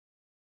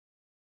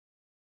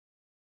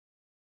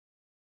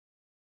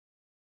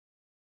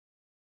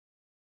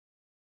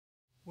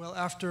Well,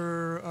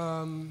 after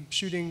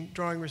shooting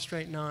Drawing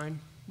Restraint 9,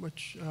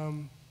 which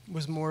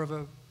was more of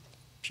a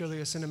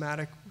purely a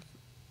cinematic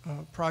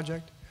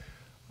project,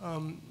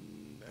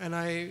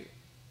 and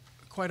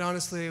quite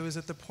honestly, it was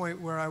at the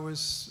point where I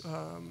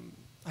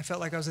felt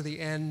like I was at the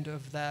end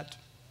of that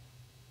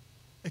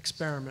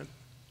experiment.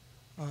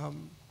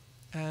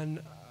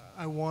 And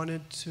I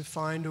wanted to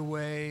find a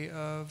way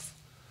of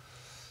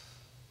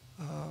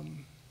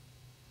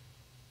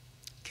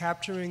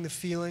capturing the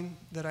feeling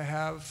that I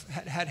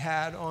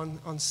had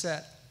on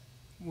set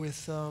with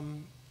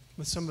some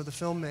of the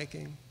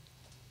filmmaking,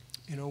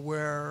 you know,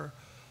 where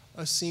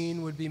a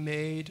scene would be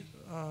made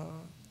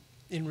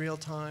in real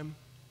time,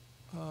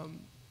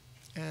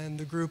 and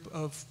the group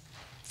of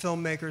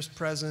filmmakers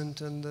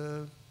present and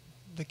the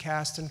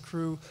cast and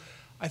crew,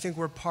 I think,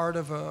 were part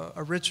of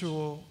a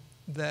ritual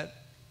that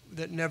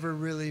never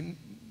really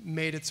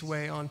made its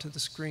way onto the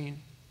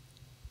screen.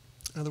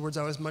 In other words,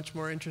 I was much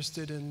more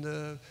interested in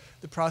the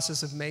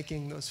process of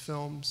making those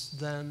films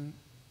than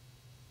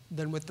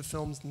with the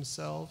films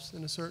themselves,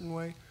 in a certain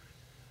way.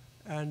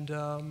 And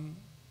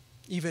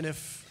even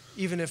if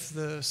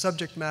the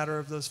subject matter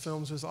of those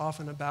films was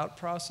often about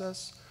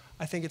process,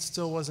 I think it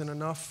still wasn't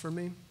enough for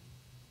me.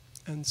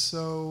 And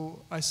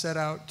so I set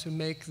out to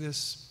make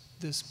this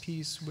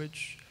piece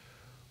which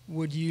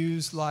would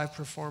use live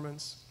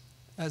performance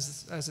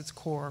as its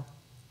core.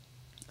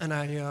 And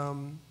I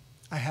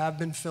have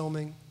been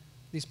filming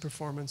these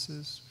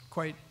performances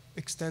quite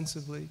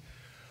extensively.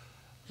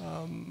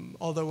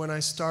 Although when I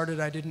started,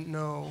 I didn't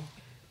know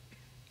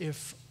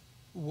if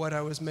what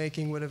I was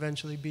making would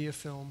eventually be a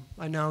film.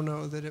 I now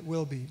know that it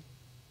will be.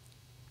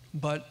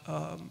 But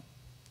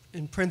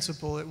in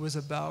principle, it was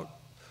about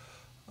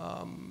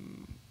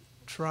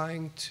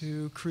trying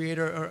to create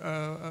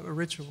a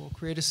ritual,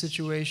 create a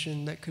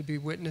situation that could be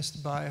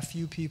witnessed by a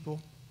few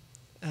people,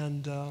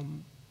 and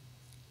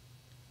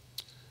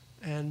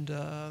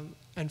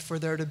for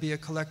there to be a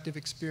collective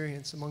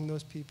experience among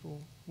those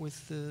people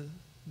with the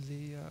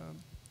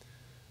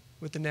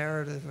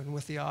narrative and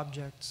with the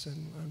objects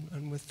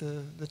and with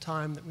the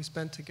time that we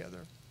spent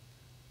together.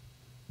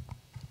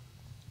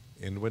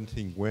 And one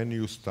thing, when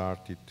you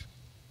started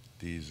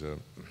these, the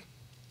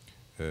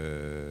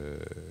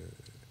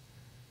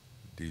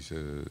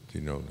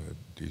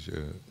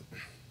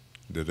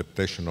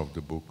adaptation of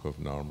the book of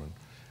Norman,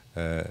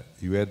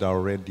 you had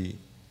already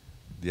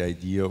the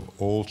idea of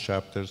all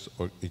chapters,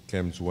 or it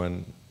comes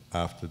one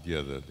after the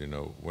other? You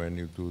know, when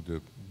you do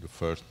the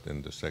first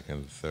and the second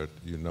and third,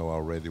 you know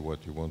already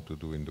what you want to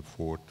do in the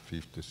fourth,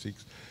 fifth, the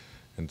sixth,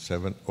 and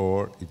seventh,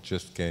 or it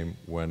just came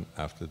one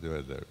after the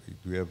other?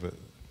 Do you have a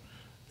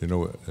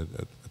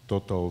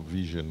total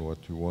vision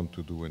what you want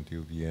to do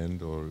until the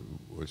end, or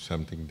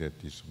something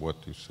that is, what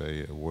you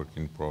say, a work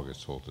in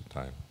progress all the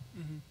time?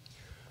 Mm-hmm.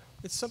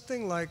 It's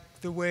something like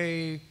the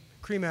way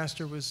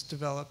Cremaster was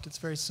developed. It's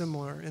very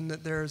similar in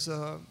that there's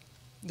a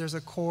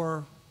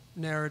core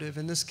narrative.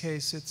 In this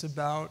case, it's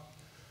about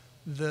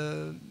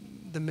the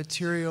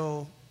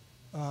material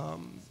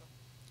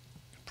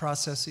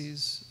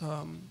processes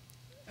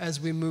as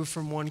we move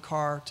from one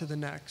car to the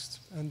next,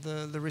 and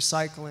the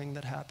recycling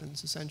that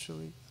happens,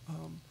 essentially,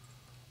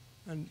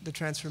 and the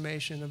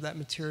transformation of that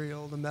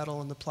material, the metal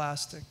and the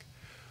plastic.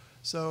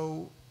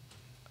 So,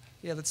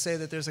 yeah, let's say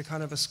that there's a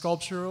kind of a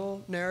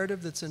sculptural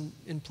narrative that's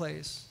in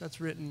place,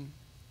 that's written.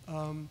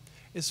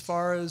 As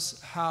far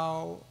as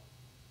how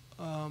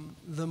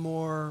the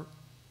more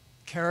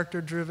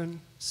character-driven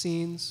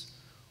scenes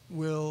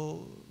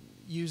will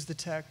use the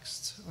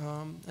text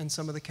and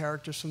some of the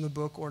characters from the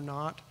book or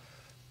not,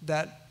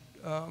 that's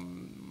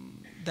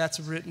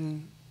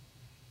written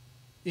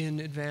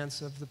in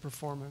advance of the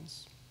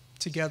performance,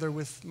 together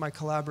with my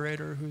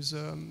collaborator, who's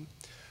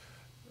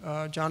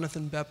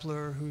Jonathan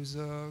Bepler, who's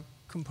a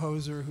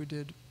composer who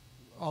did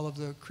all of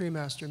the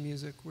Cremaster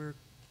music. We're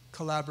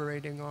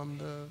collaborating on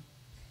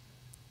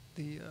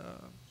the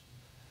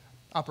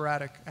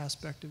operatic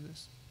aspect of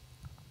this.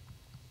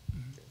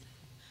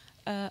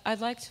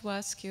 I'd like to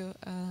ask you,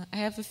 I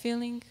have a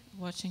feeling,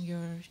 watching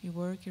your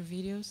work, your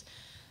videos,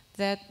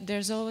 that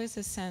there's always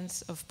a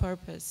sense of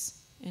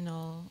purpose in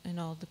all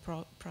the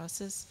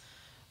process,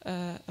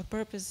 a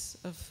purpose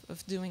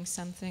of doing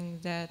something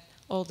that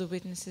all the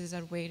witnesses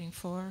are waiting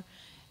for,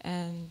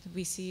 and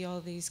we see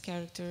all these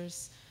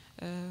characters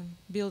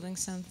building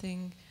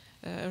something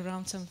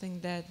around something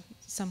that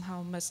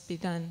somehow must be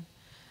done.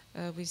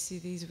 We see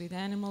these with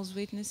animals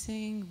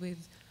witnessing,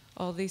 with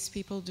all these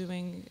people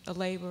doing a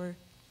labor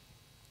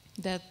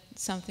that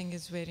something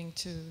is waiting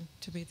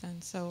to be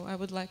done. So I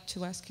would like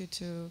to ask you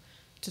to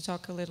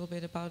talk a little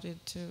bit about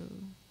it,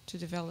 to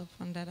develop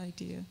on that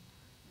idea.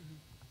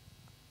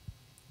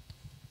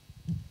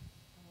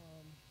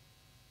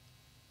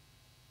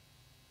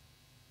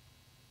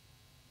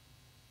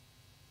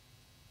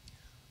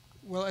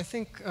 Well, I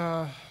think,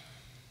 I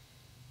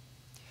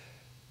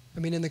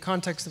mean, in the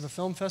context of a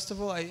film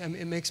festival,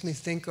 it makes me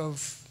think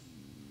of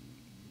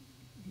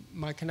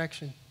my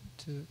connection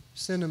to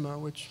cinema,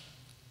 which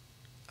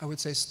I would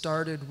say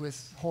started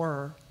with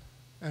horror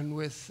and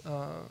with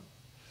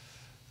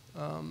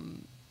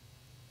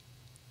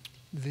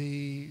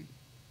the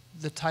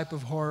type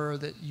of horror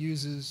that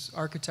uses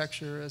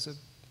architecture as a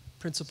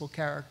principal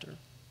character,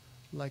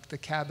 like the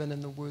Cabin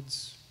in the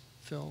Woods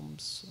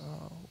films,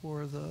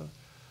 or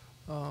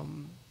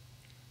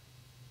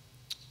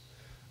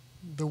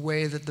the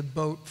way that the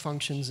boat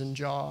functions in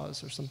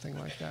Jaws or something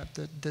like that.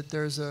 That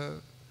there's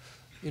a,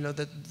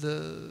 that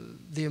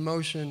the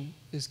emotion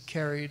is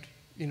carried,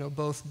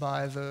 both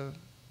by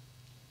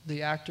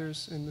the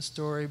actors in the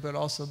story, but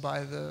also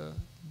by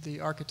the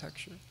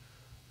architecture.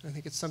 I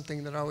think it's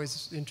something that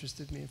always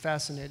interested me and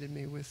fascinated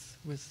me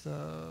with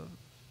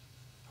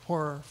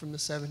horror from the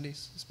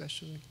 70s,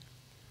 especially.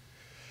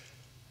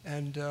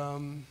 And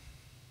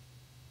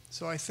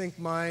so I think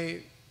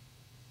my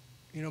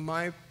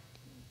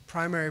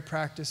primary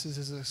practice is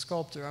as a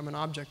sculptor. I'm an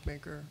object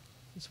maker.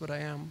 That's what I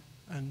am.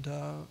 And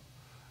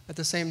at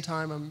the same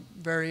time, I'm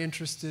very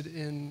interested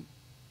in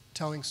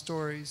telling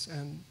stories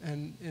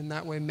and in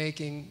that way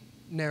making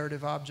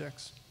narrative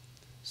objects.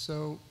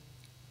 So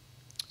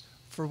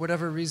for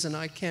whatever reason,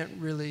 I can't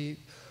really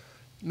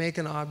make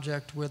an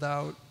object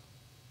without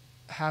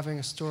having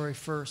a story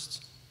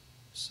first.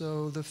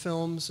 So the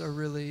films are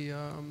really,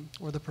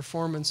 or the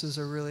performances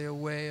are really a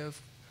way of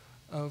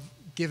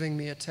giving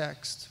me a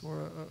text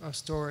or a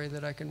story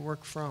that I can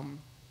work from.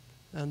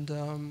 And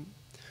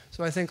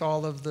so I think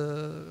all of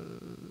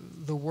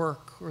the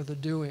work or the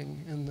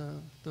doing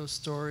in those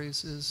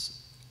stories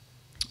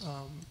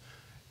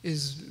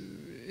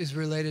is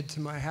related to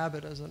my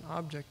habit as an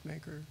object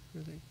maker,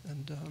 really,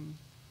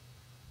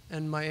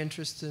 and my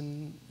interest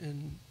in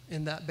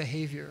that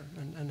behavior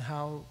and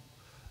how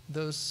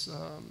those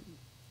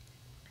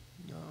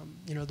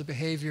the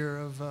behavior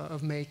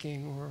of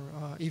making or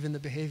even the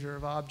behavior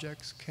of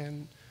objects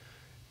can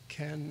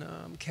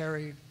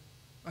carry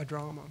a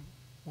drama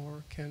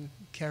or can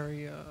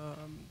carry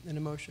an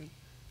emotion.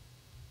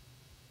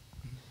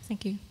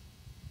 Thank you.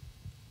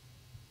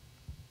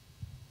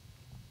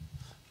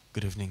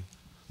 Good evening.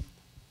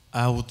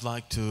 I would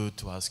like to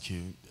ask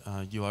you,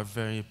 you are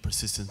very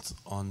persistent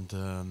on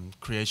the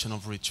creation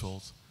of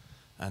rituals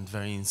and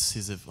very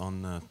incisive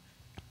on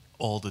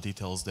all the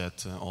details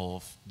that all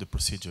of the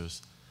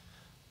procedures.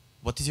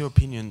 What is your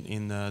opinion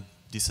in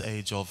this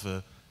age of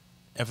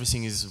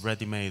everything is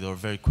ready-made or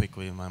very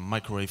quickly,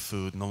 microwave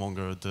food, no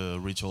longer the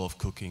ritual of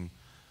cooking?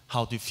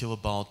 How do you feel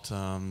about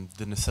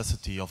the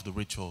necessity of the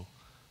ritual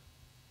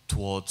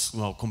towards,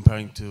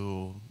 comparing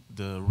to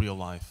the real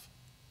life?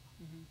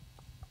 Mm-hmm.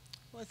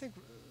 Well, I think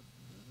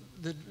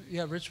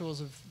that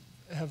rituals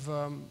have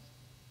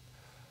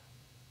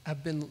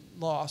been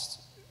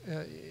lost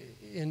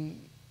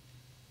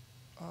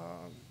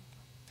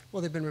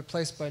well, they've been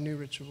replaced by new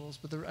rituals,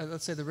 but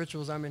let's say the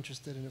rituals I'm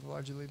interested in have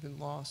largely been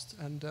lost.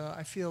 And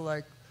I feel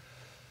like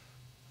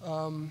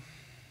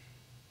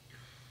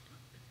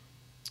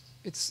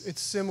it's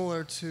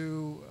similar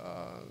to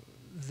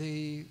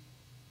the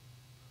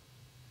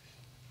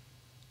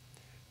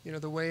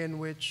way in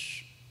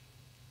which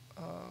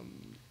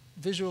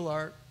visual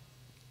art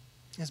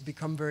has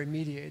become very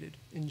mediated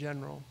in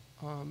general.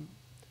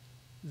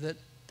 That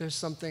there's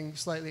something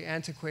slightly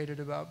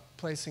antiquated about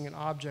placing an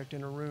object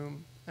in a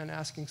room and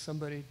asking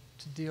somebody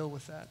to deal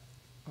with that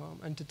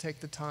and to take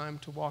the time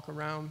to walk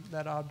around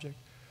that object.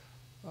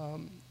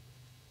 And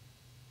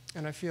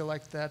I feel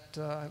like that,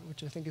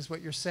 which I think is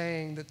what you're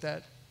saying,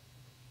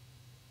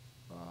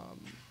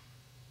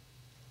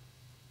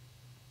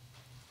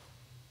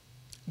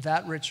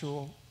 that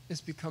ritual is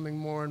becoming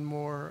more and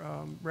more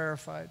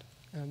rarefied.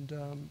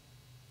 And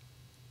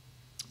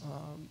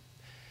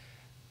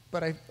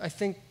but I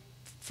think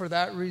for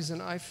that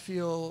reason, I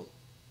feel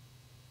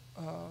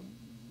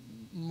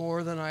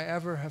more than I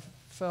ever have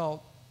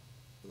felt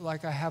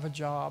like I have a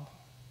job.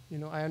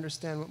 I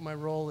understand what my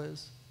role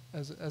is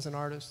as an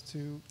artist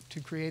to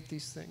create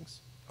these things.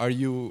 Are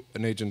you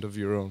an agent of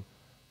your own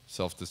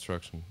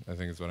self-destruction? I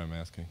think is what I'm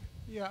asking.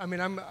 Yeah, I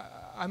mean,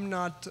 I'm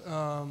not.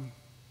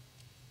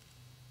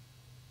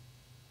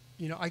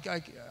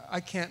 I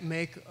can't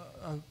make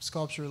a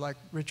sculpture like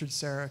Richard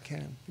Serra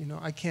can.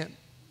 I can't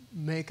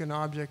make an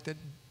object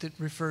that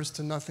refers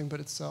to nothing but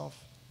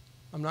itself.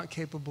 I'm not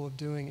capable of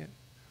doing it.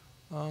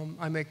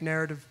 I make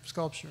narrative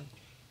sculpture.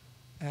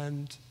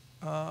 And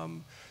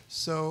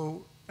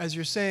so, as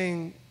you're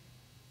saying,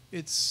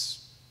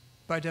 it's,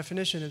 by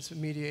definition, it's a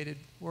mediated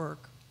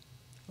work.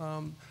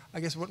 I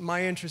guess what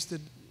my interest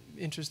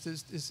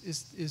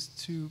is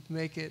to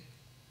make it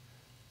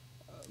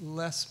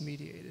less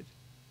mediated.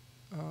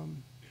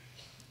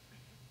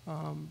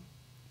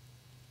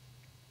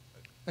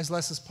 As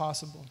less as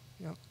possible,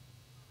 yeah.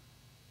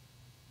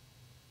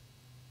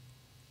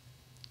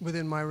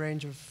 Within my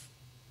range of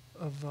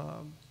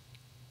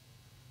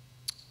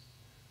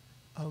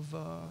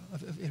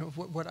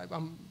what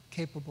I'm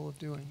capable of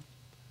doing.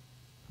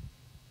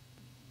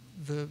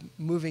 The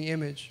moving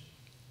image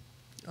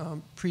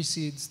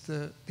precedes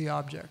the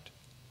object.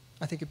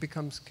 I think it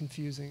becomes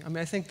confusing. I mean,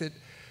 I think that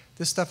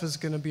this stuff is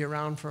going to be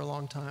around for a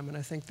long time, and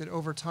I think that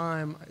over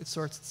time it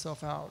sorts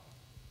itself out,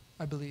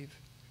 I believe.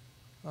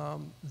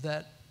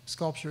 That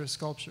sculpture is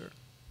sculpture,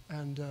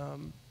 and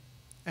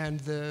and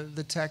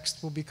the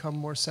text will become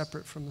more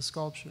separate from the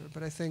sculpture.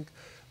 But I think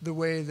the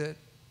way that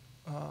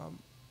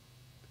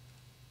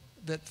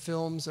that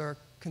films are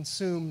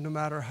consumed, no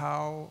matter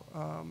how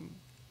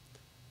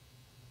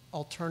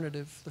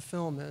alternative the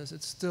film is,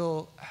 it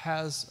still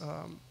has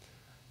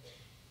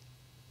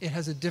it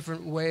has a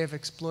different way of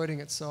exploiting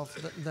itself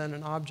than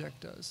an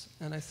object does.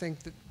 And I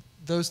think that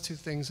those two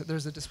things,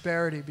 there's a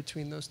disparity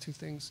between those two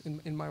things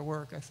in my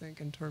work, I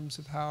think, in terms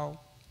of how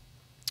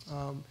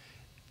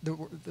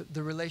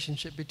the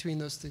relationship between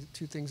those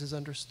two things is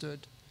understood.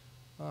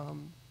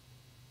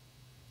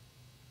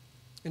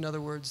 In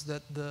other words,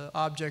 that the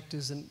object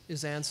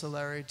is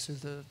ancillary to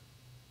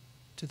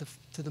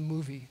the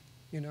movie,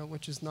 you know,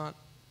 which is not.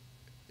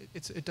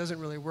 It doesn't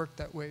really work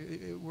that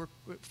way.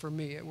 For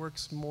me, it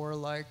works more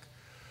like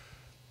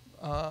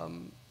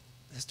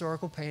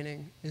historical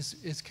painting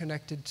is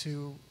connected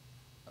to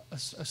a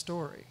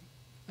story,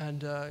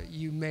 and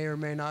you may or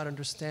may not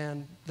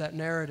understand that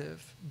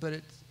narrative, but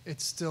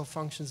it still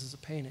functions as a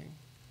painting,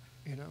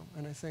 you know.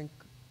 And I think,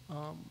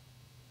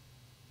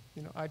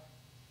 you know, I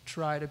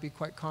try to be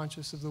quite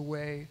conscious of the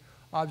way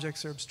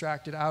objects are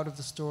abstracted out of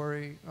the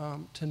story,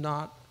 to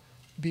not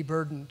be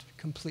burdened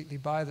completely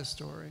by the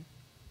story,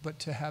 but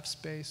to have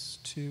space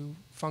to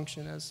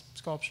function as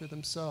sculpture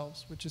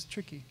themselves, which is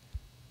tricky.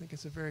 I think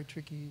it's a very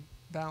tricky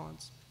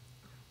balance.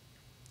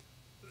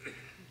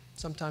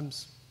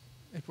 Sometimes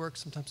it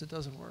works, sometimes it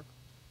doesn't work.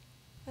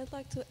 I'd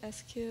like to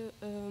ask you,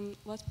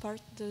 what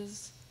part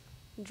does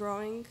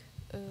drawing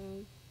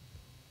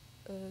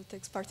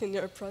takes part in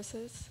your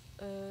process?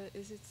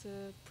 Is it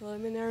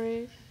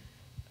preliminary?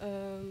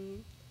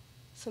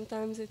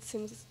 Sometimes it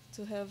seems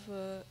to have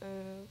a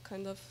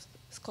kind of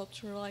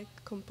sculpture-like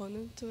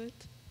component to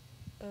it.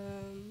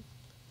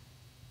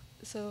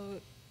 So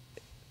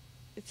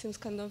it seems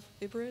kind of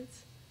hybrid.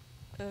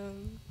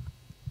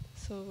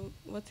 So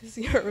what is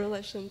your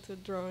relation to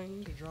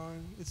drawing? To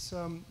drawing, it's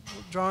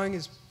drawing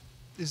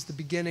is the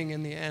beginning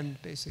and the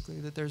end, basically.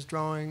 That there's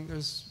drawing.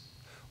 There's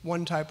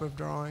one type of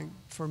drawing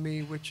for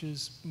me which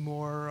is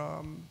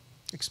more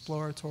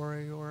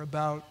exploratory or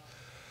about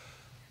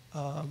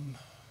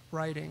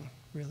writing.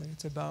 Really,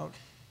 it's about.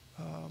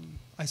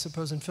 I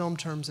suppose in film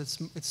terms, it's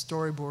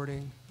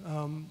storyboarding,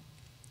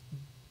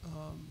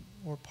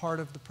 or part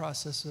of the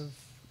process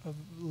of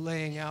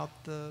laying out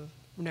the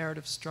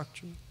narrative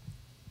structure.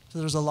 So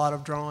there's a lot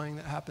of drawing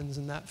that happens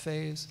in that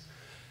phase.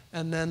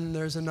 And then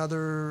there's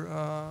another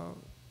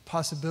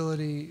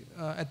possibility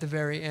at the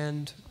very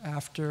end,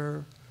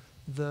 after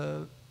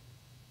the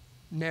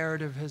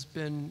narrative has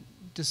been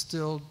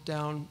distilled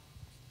down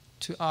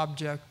to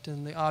object,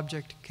 and the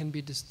object can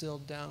be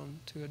distilled down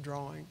to a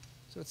drawing.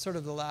 So it's sort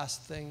of the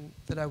last thing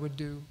that I would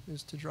do,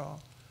 is to draw,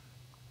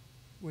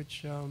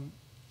 which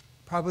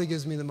probably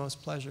gives me the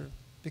most pleasure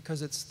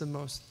because it's the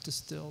most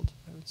distilled,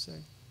 I would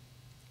say.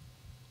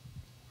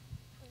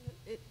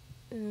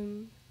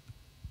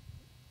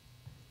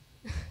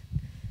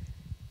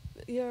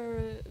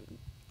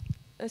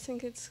 I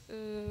think it's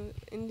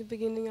in the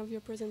beginning of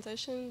your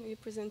presentation, you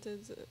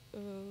presented,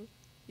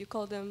 you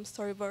call them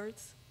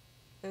storyboards,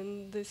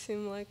 and they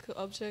seem like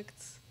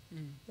objects.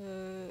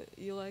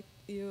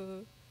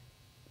 You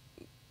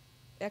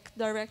act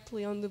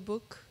directly on the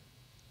book.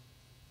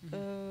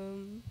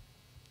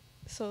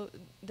 So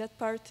that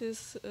part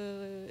is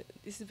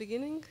the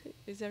beginning.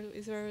 Is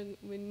there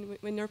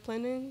when you're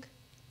planning?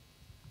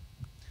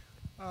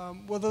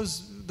 Well,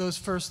 those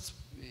first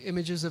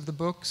images of the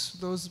books,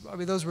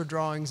 those were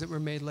drawings that were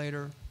made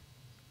later.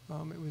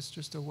 It was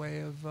just a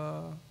way of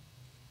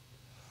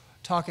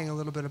talking a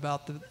little bit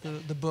about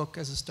the book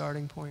as a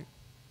starting point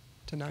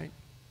tonight.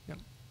 Yeah.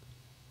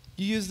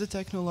 You use the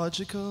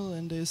technological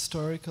and the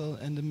historical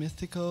and the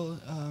mythical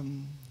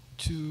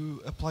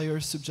to apply your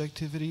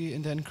subjectivity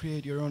and then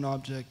create your own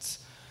objects.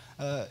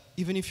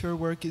 Even if your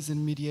work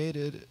isn't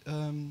mediated,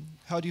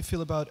 how do you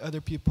feel about other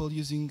people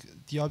using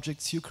the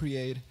objects you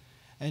create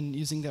and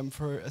using them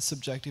for a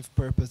subjective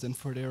purpose and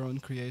for their own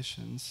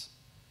creations?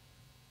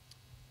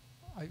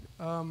 I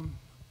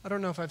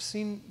don't know if I've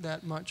seen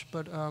that much,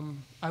 but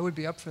I would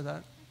be up for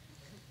that.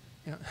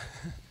 Yeah.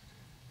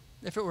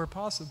 If it were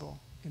possible,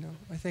 you know.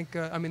 I think,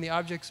 I mean, the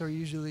objects are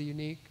usually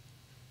unique.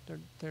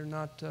 They're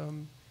not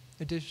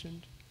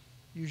editioned,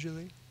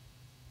 usually.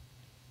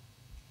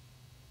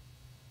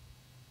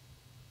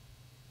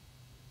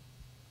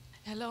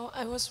 Hello,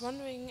 I was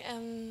wondering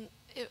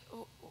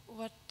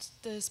what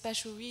the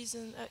special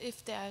reason,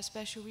 if there are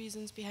special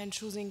reasons behind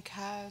choosing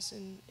cars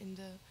in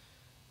the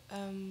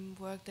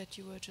work that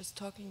you were just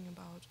talking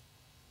about.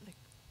 Like.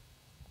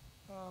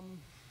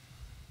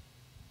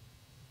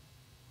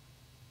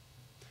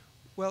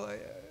 Well,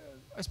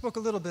 I spoke a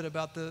little bit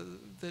about the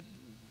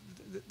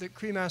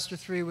Cremaster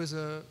 3 was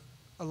a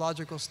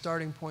logical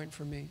starting point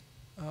for me.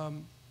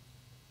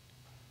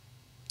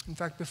 In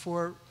fact,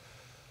 before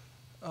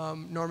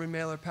Norman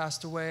Mailer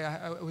passed away,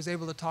 I was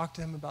able to talk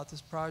to him about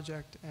this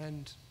project,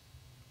 and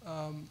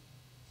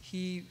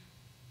he,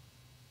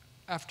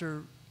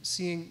 after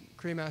seeing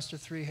Cremaster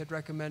 3, had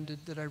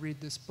recommended that I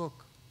read this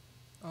book.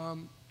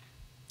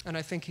 And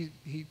I think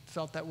he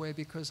felt that way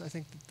because I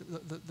think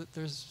that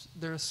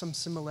there are some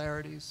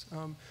similarities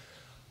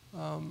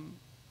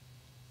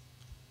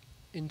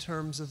in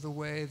terms of the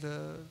way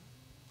the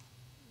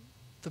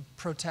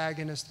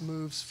protagonist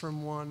moves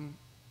from one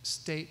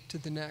state to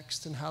the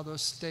next, and how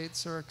those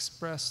states are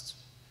expressed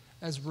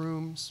as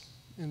rooms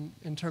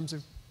in terms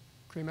of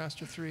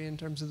Cremaster 3, in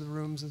terms of the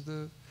rooms of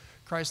the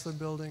Chrysler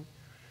Building.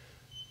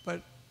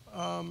 But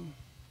I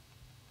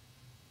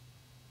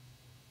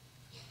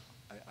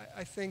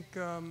think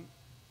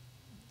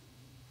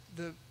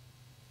the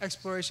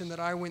exploration that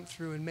I went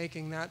through in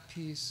making that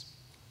piece,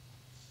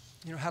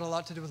 had a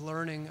lot to do with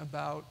learning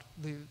about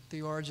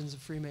the origins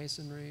of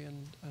Freemasonry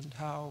and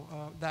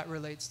how that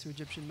relates to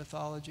Egyptian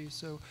mythology.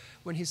 So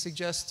when he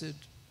suggested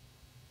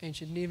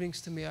Ancient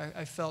Evenings to me,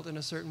 I felt in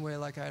a certain way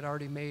like I'd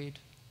already made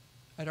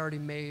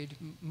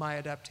my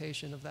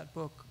adaptation of that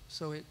book.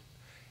 So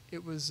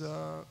it was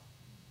a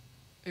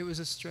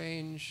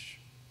strange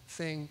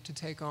thing to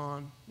take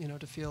on,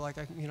 to feel like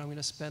I'm going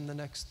to spend the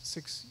next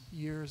 6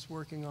 years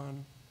working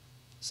on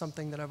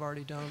something that I've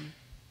already done.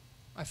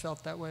 I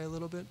felt that way a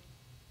little bit.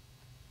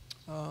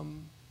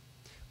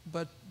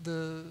 But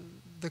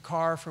the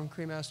car from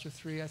Cremaster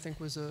 3, I think,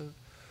 was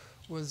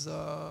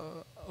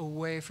a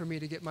way for me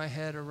to get my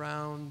head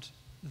around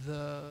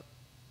the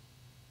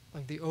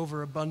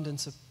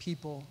overabundance of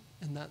people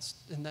in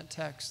that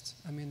text.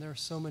 I mean, there are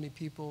so many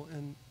people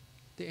in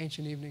the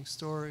Ancient Evening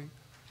story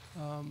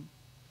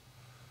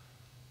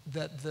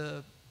that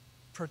the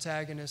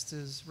protagonist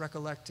is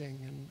recollecting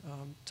and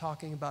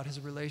talking about his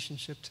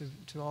relationship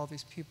to all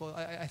these people.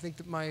 I think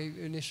that my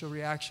initial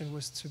reaction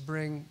was to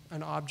bring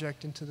an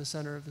object into the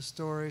center of the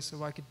story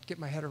so I could get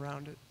my head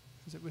around it,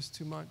 because it was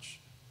too much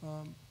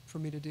for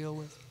me to deal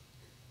with.